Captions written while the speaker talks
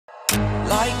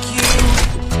like you.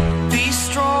 Be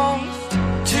strong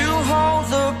to hold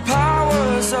the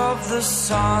powers of the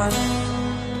sun.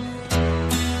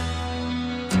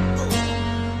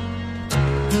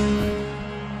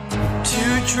 To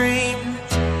dream,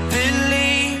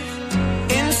 believe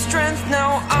in strength.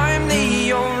 Now I'm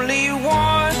the only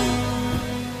one,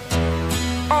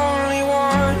 only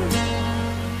one.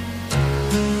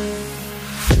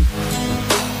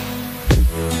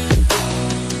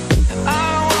 I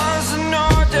was an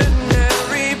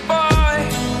ordinary boy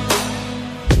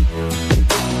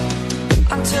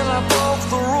until I broke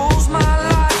the rules. My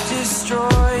life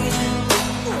destroyed,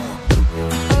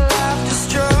 a life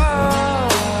destroyed.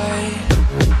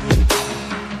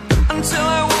 Until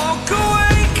I woke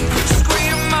awake,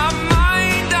 scream my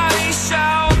mind, I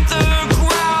shout, the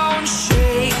ground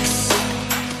shakes.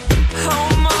 How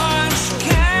much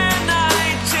can I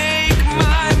take?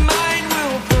 My mind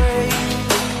will break.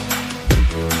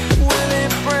 Will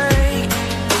it break?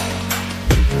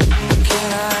 Can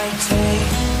I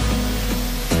take?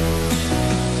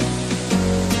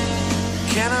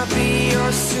 Can I be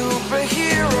your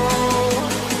superhero?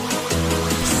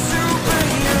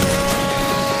 Superhero.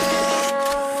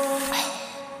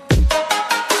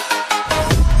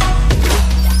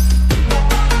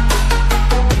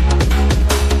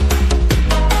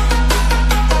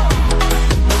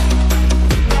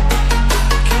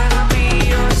 Can I be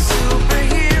your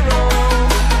superhero?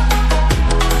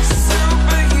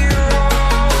 Superhero.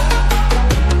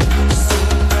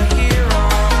 Superhero.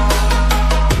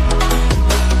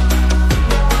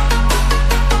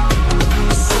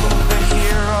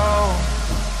 Superhero.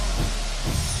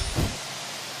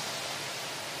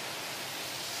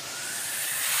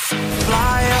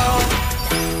 Fly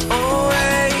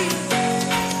away.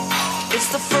 It's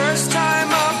the first time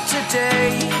of today.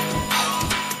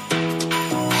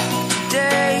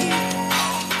 Today.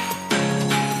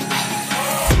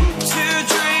 To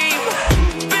dream,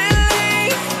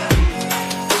 believe.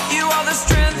 You are the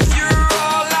strength, you're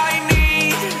all I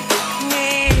need.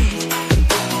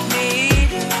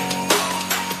 Need.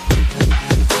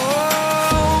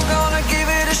 Oh, gonna give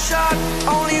it a shot.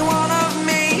 Only one of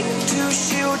me to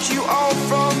shield you all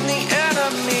from the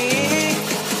enemy.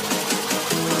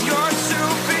 You're a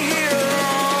superhero.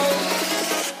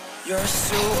 You're a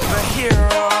superhero.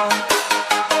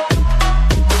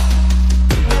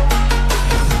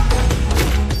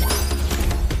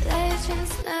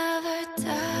 Legends never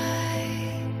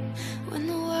die when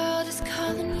the world is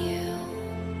calling you.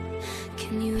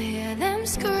 Can you hear them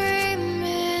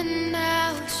screaming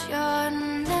out your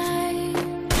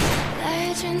name?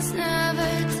 Legends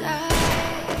never die.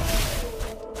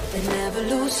 They never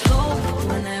lose hope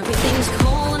when everything's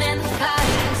cold and the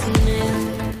fighting's near.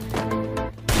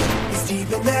 It's deep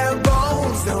in their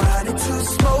bones, they'll run into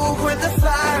smoke when the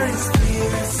fire is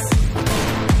fierce.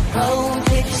 Oh,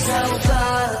 pick yourself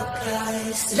up,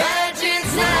 guys.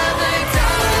 Legends never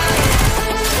die.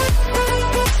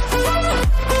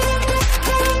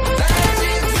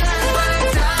 Legends never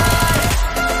die.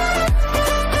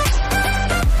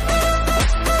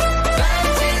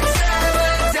 Legends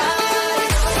never die.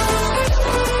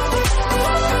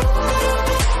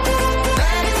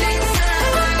 Legends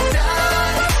never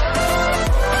die.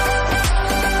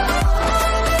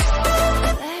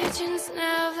 Legends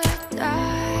never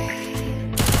die.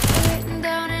 Written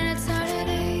down in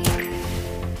eternity,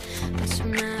 but you'll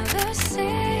never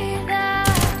see the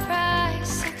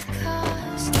price it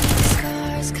cost.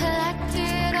 Scars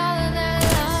collected all of their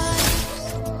lives.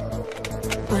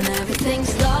 When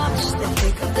everything's lost, they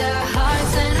pick up their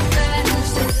hearts and avenge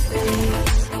their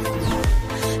fates.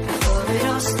 Before it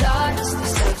all starts, they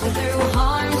suffer through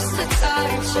harms to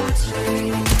touch or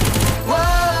treat.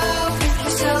 Whoa, pick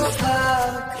yourself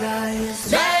up, guys.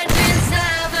 Legends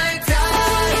never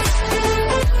die.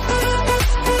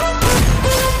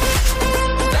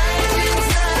 Legends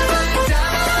never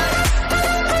die.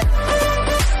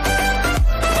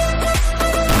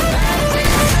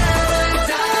 Legends never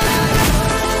die.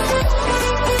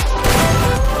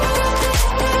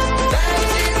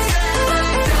 Legends never die.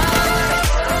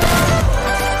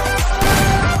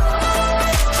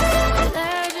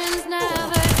 Legends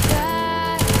never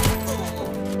die.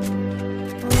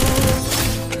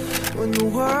 When the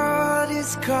world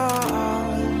is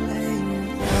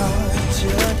calling out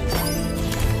your name.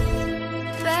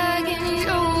 Begging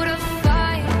you to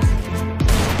fight.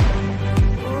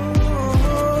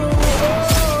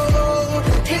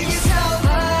 Pick yourself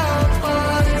up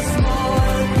once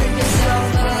more. Pick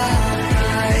yourself up,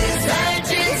 guys.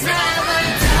 Legends never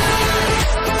die.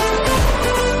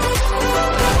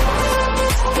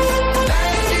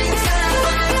 Legends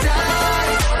never die.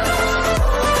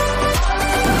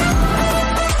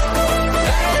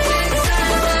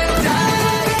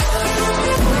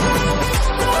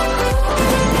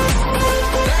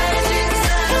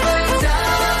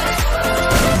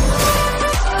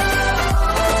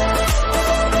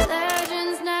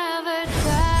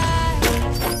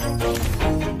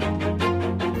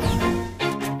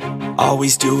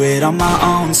 Always do it on my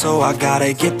own, so I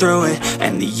gotta get through it.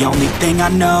 And the only thing I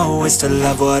know is to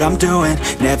love what I'm doing.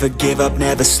 Never give up,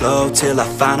 never slow, till I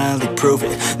finally prove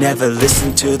it. Never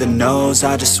listen to the no's,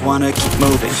 I just wanna keep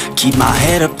moving. Keep my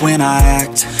head up when I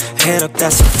act, head up,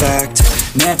 that's a fact.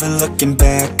 Never looking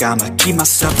back, I'ma keep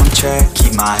myself on track.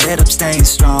 Keep my head up, staying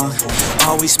strong,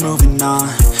 always moving on.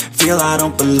 Feel I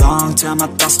don't belong, tell my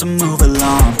thoughts to move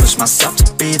along. Push myself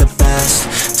to be the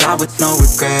best, die with no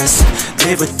regrets.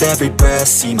 Live with every breath,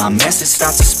 see my message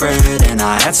start to spread. And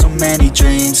I had so many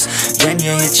dreams, then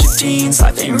you hit your teens.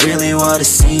 Life ain't really what it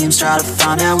seems, try to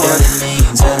find out what it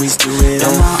means. Always do it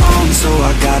on my own, so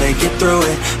I gotta get through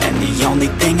it. And the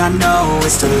only thing I know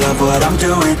is to love what I'm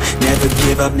doing. Never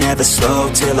give up, never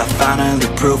slow, till I finally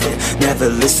prove it. Never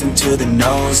listen to the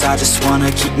no's, I just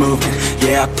wanna keep moving.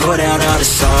 Yeah, I put out all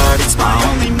this art, it's my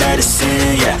only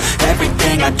medicine. Yeah,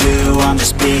 everything I do, I'm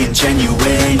just being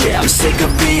genuine. Yeah, I'm sick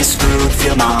of being screwed,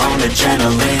 feel my own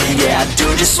adrenaline. Yeah, I do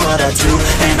just what I do,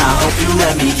 and I hope you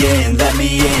let me in,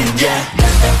 yeah.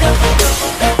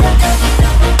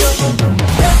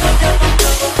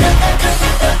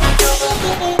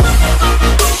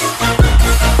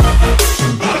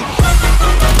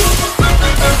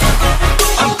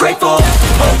 I'm grateful,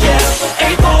 oh yeah,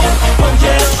 able, oh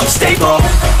yeah, I'm stable,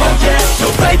 oh yeah, no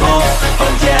label,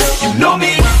 oh yeah, you know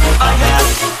me, I have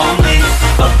only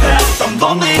a path, I'm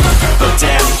lonely, but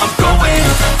damn, I'm going to win.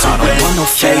 I don't want no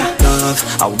fake love,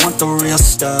 I want the real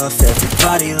stuff.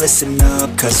 Everybody listen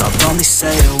up, cause I'll only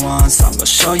say it once. I'm gonna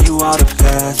show you all the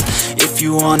path, if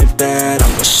you want it bad.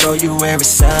 I'm gonna show you where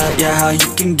it's at, yeah, how you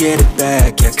can get it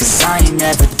back. Yeah, cause I ain't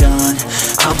never done,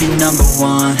 I'll be number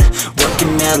one.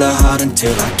 Working hella hard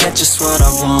until I get just what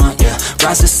I want, yeah.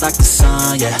 Rises like the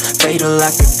sun, yeah, fatal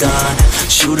like a gun.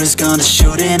 Shooter's gonna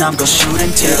shoot and I'm gonna shoot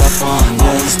until I fall, yeah.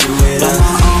 Always do it on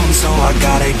my own, so I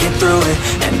gotta get through it.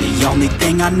 And the only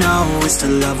thing I know is to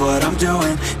love what I'm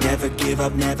doing. Never give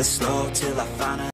up, never slow, till I find out.